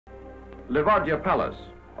Livadia Palace,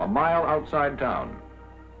 a mile outside town.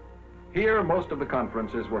 Here, most of the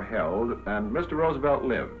conferences were held, and Mr. Roosevelt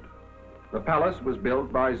lived. The palace was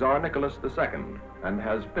built by Tsar Nicholas II and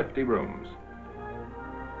has 50 rooms.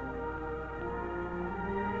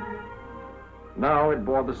 Now it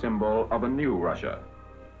bore the symbol of a new Russia.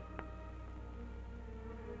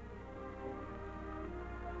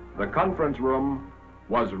 The conference room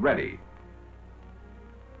was ready.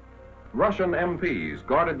 Russian MPs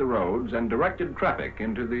guarded the roads and directed traffic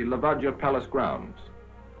into the Livadia Palace grounds.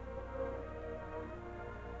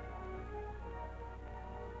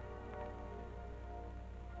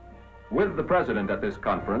 With the president at this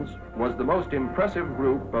conference was the most impressive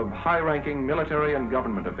group of high-ranking military and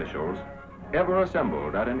government officials ever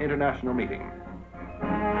assembled at an international meeting.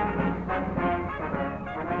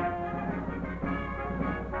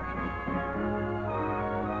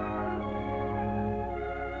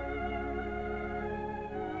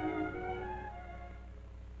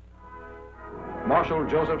 Marshal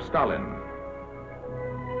Joseph Stalin,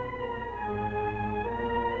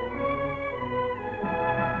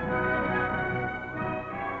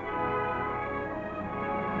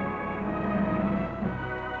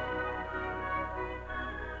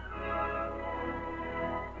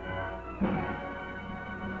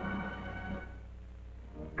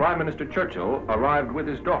 Prime Minister Churchill arrived with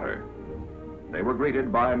his daughter. They were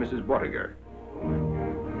greeted by Mrs. Vortiger.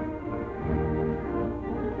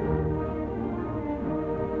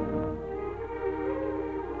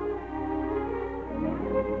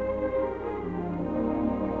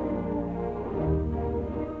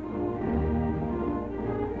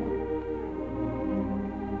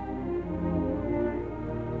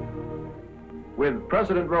 With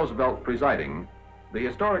President Roosevelt presiding, the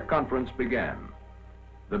historic conference began.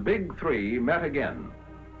 The Big Three met again,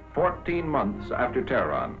 14 months after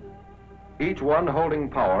Tehran, each one holding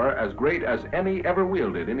power as great as any ever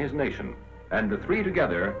wielded in his nation, and the three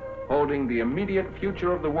together holding the immediate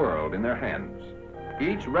future of the world in their hands,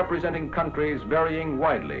 each representing countries varying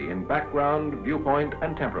widely in background, viewpoint,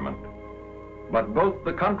 and temperament. But both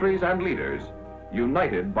the countries and leaders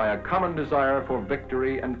united by a common desire for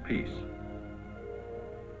victory and peace.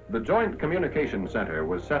 The Joint Communication Center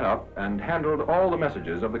was set up and handled all the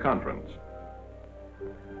messages of the conference.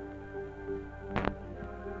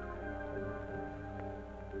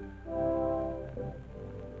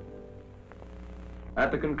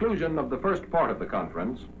 At the conclusion of the first part of the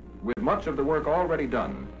conference, with much of the work already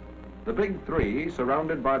done, the Big Three,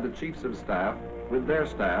 surrounded by the chiefs of staff, with their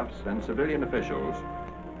staffs and civilian officials,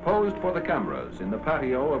 posed for the cameras in the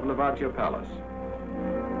patio of Livadia Palace.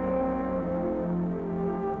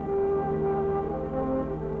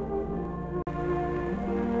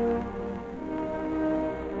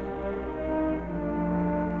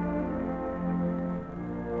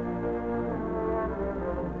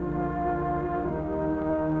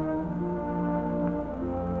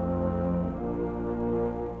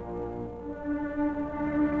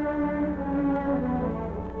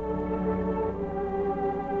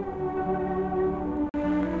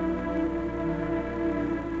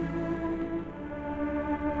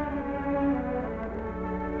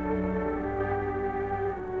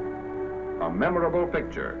 A memorable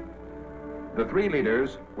picture. The three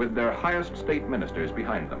leaders with their highest state ministers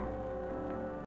behind them.